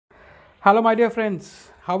Hello, my dear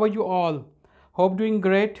friends. How are you all? Hope doing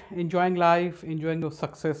great, enjoying life, enjoying your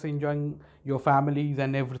success, enjoying your families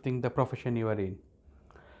and everything, the profession you are in.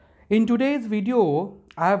 In today's video,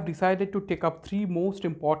 I have decided to take up three most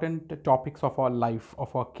important topics of our life,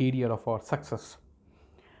 of our career, of our success.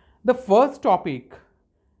 The first topic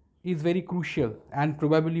is very crucial and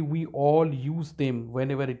probably we all use them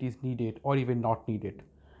whenever it is needed or even not needed.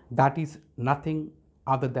 That is nothing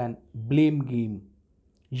other than blame game.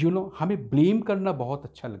 हमें blame करना बहुत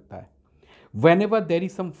अच्छा लगता है. Whenever there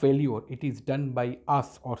is some failure, it is done by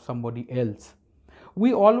us or somebody else.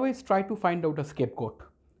 We always try to find out a scapegoat.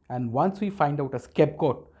 And once we find out a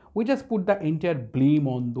scapegoat, we just put the entire blame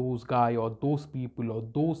on those guy or those people or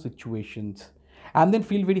those situations and then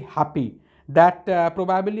feel very happy that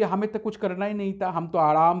probably हमें तो कुछ करना ही नहीं था, हम तो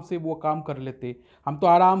आराम से वो काम कर लेते, हम तो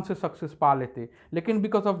आराम से सक्सेस पा लेते, लेकिन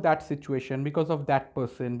because of that situation, because of that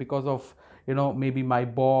person, because of maybe my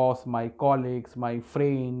boss, my colleagues, my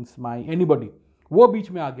friends, my anybody, वो बीच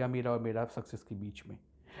में आ गया मेरा और मेरा सक्सेस के बीच में.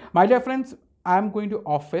 My dear friends, I am going to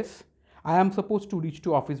office. I am supposed to reach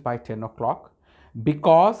to office by 10 o'clock.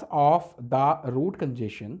 Because of the road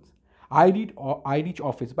congestions, I reach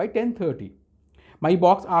office by 10:30. My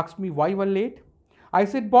boss asked me why we're late. I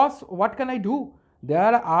said, boss, what can I do?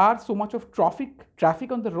 There are so much of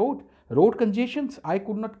traffic on the road congestions. I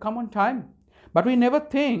could not come on time. But we never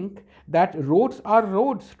think that roads are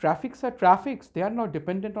roads, traffics are traffics. They are not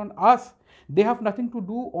dependent on us. They have nothing to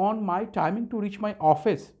do on my timing to reach my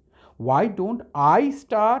office. Why don't I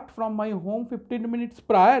start from my home 15 minutes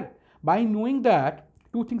prior? By knowing that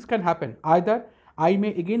two things can happen. Either I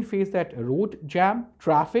may again face that road jam,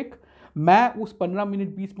 traffic, मैं उस 15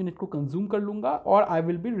 minute 20 minute को consume कर लूँगा और I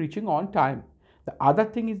will be reaching on time. The other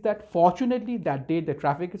thing is that fortunately that day the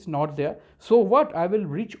traffic is not there. So what? I will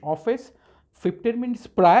reach office 15 minutes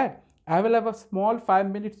prior. I will have a small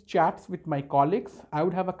 5 minutes chats with my colleagues. I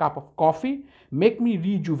would have a cup of coffee, make me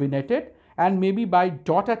rejuvenated, and maybe by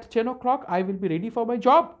dot at 10 o'clock I will be ready for my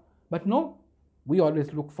job. But no, we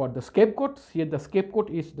always look for the scapegoats. Here the scapegoat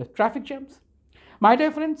is the traffic jams. My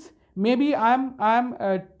dear friends, maybe I'm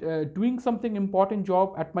doing something important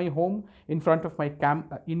job at my home in front of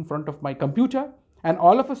my computer, and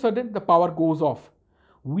all of a sudden the power goes off.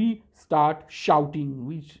 We start shouting,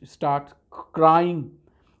 we start crying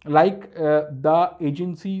like the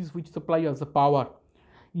agencies which supply us the power.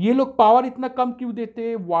 ये लोग power इतना कम क्यों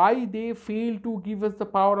देते? Why they fail to give us the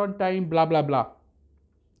power on time? Blah blah blah.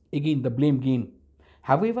 Again the blame game.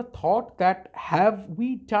 Have we ever thought that have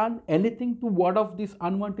we done anything to ward off these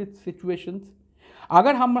unwanted situations?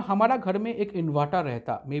 अगर हमारा घर में एक inverter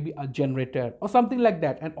रहता, maybe a generator or something like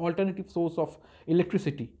that, an alternative source of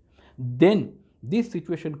electricity, then this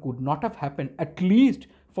situation could not have happened. At least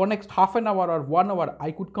for next half an hour or 1 hour I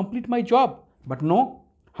could complete my job. But no,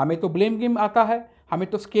 हमें तो blame game आता है, हमें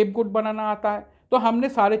तो scapegoat बनाना आता है, तो हमने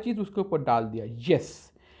सारे चीज़ उसके ऊपर डाल दिया.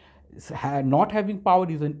 Yes, not having power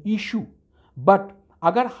is an issue, but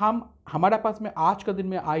अगर हमारा पास में आज का दिन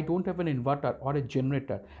में I don't have an inverter और ए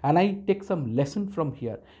generator and I take some lesson from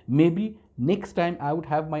here, may be next time I would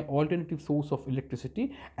have my alternative source of electricity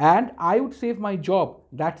and I would save my job.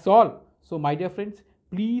 That's all. So my dear friends,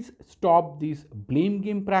 please stop this blame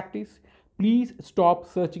game practice. Please stop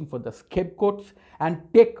searching for the scapegoats and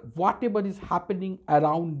take whatever is happening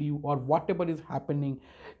around you or whatever is happening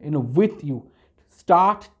with you.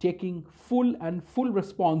 Start taking full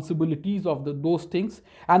responsibilities of those things,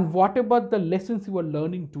 and whatever the lessons you are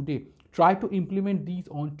learning today, try to implement these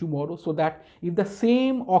on tomorrow, so that if the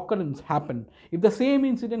same occurrence happen, if the same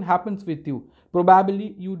incident happens with you, probably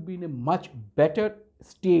you would be in a much better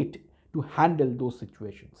state to handle those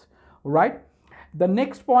situations. Right? The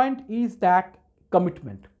next point is that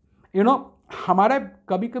commitment. हमारा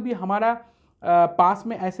कभी कभी हमारा पास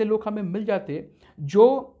में ऐसे लोग हमें मिल जाते जो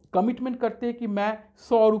कमिटमेंट करते हैं कि मैं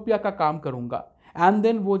 100 रुपया का काम करूंगा, एंड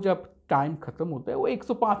देन वो जब टाइम खत्म होता है वो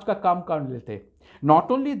 105 का काम कर लेते हैं.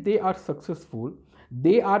 Not only they are successful,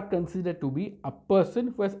 they are considered to be a person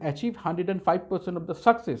who has achieved 105% of the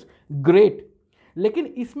success. Great. लेकिन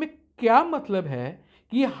इसमें क्या मतलब है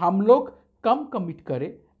कि हम लोग कम कमिट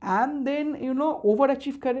करें and then over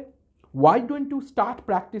achieve करें? Why don't you start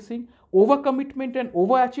practicing over commitment and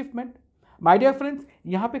over achievement? My dear friends,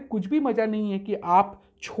 यहाँ पे कुछ भी मजा नहीं है कि आप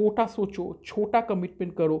छोटा सोचो, छोटा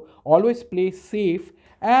कमिटमेंट करो, always play safe,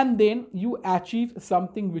 and then you achieve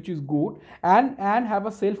something which is good and have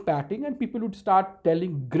a self patting and people would start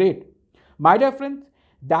telling great. My dear friends,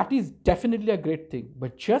 that is definitely a great thing.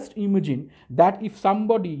 But just imagine that if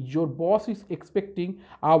somebody, your boss, is expecting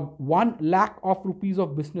a 1 lakh of rupees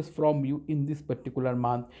of business from you in this particular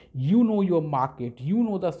month. You know your market, you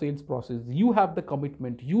know the sales process, you have the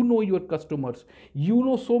commitment, you know your customers, you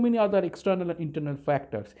know so many other external and internal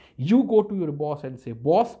factors. You go to your boss and say,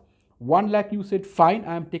 boss, 1 lakh, you said, fine,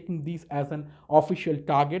 I am taking these as an official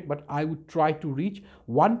target, but I would try to reach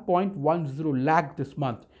 1.10 lakh this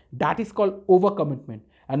month. That is called overcommitment.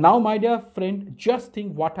 And now, my dear friend, just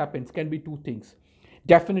think what happens. Can be two things.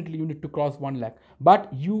 Definitely you need to cross 1 lakh,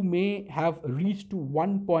 but you may have reached to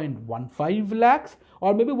 1.15 lakhs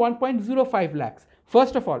or maybe 1.05 lakhs.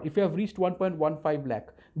 First of all, if you have reached 1.15 lakh,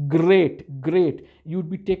 great, you'd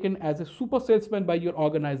be taken as a super salesman by your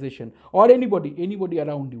organization or anybody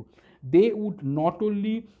around you. They would not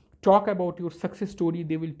only talk about your success story,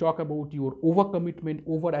 they will talk about your overcommitment,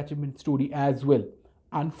 overachievement story as well.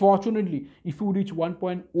 Unfortunately, if you reach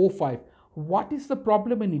 1.05, what is the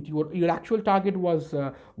problem in it? Your actual target was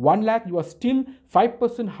 1 lakh, you are still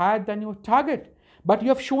 5% higher than your target. But you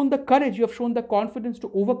have shown the courage, you have shown the confidence to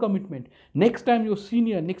overcommitment. Next time your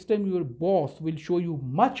senior, next time your boss will show you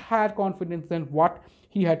much higher confidence than what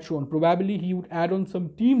he had shown. Probably he would add on some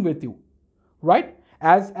team with you, right?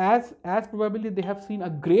 As probably they have seen a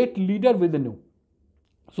great leader within you.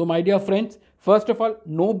 So my dear friends, first of all,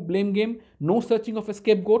 no blame game, no searching of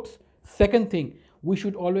scapegoats. Second thing, we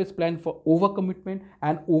should always plan for overcommitment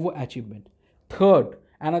and overachievement. Third,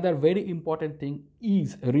 another very important thing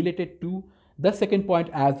is related to the second point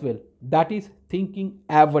as well. That is thinking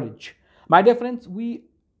average. My dear friends,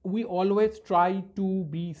 we always try to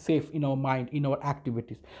be safe in our mind, in our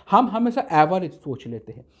activities. हम हमेशा average सोच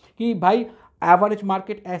लेते हैं कि भाई average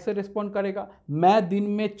market ऐसे respond करेगा, मैं दिन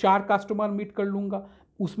में 4 कस्टमर मीट कर लूंगा,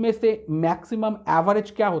 उसमें से मैक्सिमम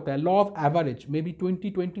एवरेज क्या होता है, law of average, may be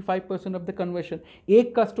 20-25% of the conversion,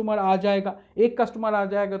 एक कस्टमर आ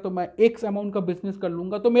जाएगा तो मैं एक्स अमाउंट का बिजनेस कर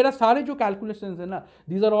लूंगा. तो मेरा सारे जो कैलकुलेशंस है ना,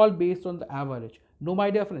 these are all based on the average. No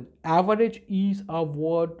my dear friends, average is a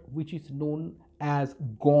word which is known as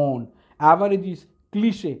gone. Average is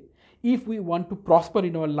cliche. If we want to prosper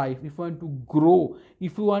in our life, if we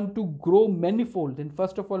want to grow manifold, then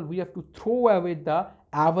first of all we have to throw away the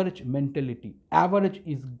average mentality. Average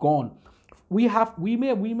is gone. We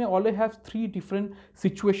may always have 3 different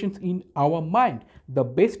situations in our mind: the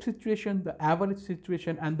best situation, the average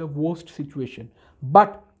situation, and the worst situation.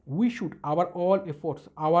 But we should, our all efforts,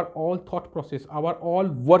 our all thought process, our all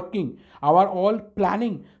working, our all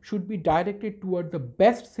planning should be directed toward the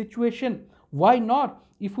best situation. Why not?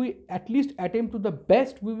 If we at least attempt to the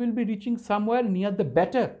best, we will be reaching somewhere near the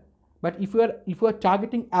better. But if we are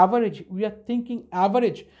targeting average, we are thinking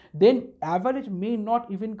average, then average may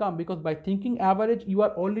not even come, because by thinking average you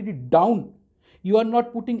are already down. You are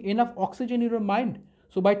not putting enough oxygen in your mind.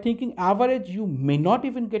 So by thinking average, you may not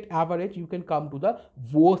even get average, you can come to the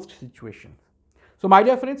worst situation. So my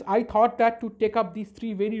dear friends, I thought that to take up these 3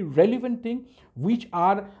 very relevant things which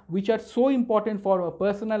are so important for our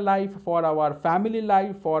personal life, for our family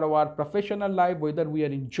life, for our professional life, whether we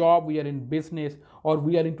are in job, we are in business, or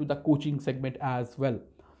we are into the coaching segment as well.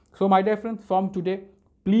 So my dear friends, from today,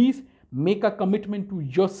 please make a commitment to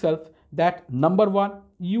yourself that number 1,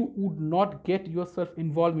 you would not get yourself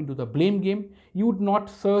involved into the blame game. You would not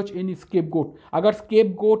search any scapegoat. अगर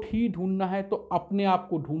scapegoat ही ढूंढना है तो अपने आप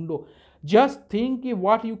को ढूंढो. Just think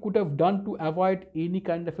what you could have done to avoid any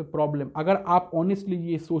kind of a problem. अगर आप honestly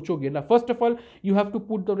ये सोचोगे ना, first of all you have to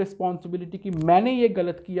put the responsibility कि मैंने ये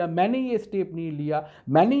गलत किया, मैंने ये step नहीं लिया,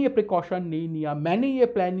 मैंने ये precaution नहीं लिया, मैंने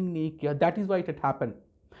ये planning नहीं किया. That is why it had happened.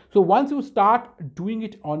 So once you start doing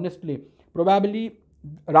it honestly, probably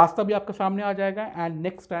रास्ता भी आपके सामने आ जाएगा, and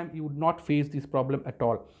next time you would not face this problem at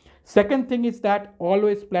all. Second thing is that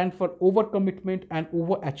always plan for overcommitment and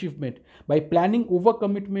overachievement. By planning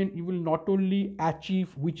overcommitment, you will not only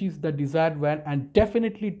achieve which is the desired one, and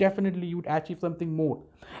definitely you would achieve something more.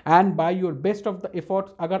 And by your best of the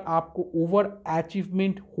efforts, अगर आपको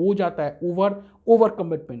overachievement हो जाता है,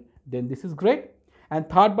 overcommitment, then this is great. And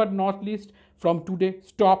third but not least, from today,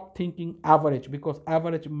 stop thinking average, because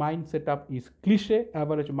average mind setup is cliche,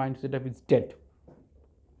 average mind setup is dead.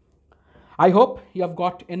 I hope you have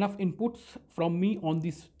got enough inputs from me on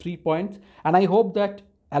these 3 points, and I hope that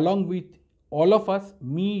along with all of us,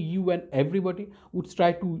 me, you, and everybody would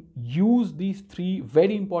try to use these 3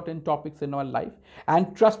 very important topics in our life.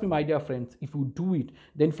 And trust me, my dear friends, if you do it,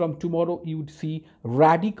 then from tomorrow you would see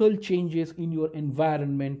radical changes in your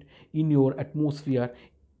environment, in your atmosphere,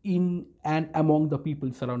 in and among the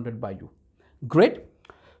people surrounded by you. Great.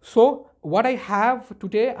 So what I have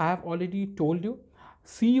today, I have already told you.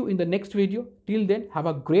 See you in the next video. Till then, have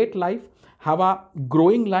a great life, have a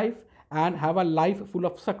growing life, and have a life full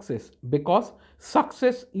of success, because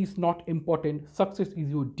success is not important. Success is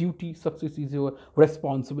your duty, success is your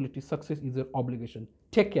responsibility, success is your obligation.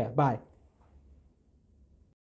 Take care. Bye.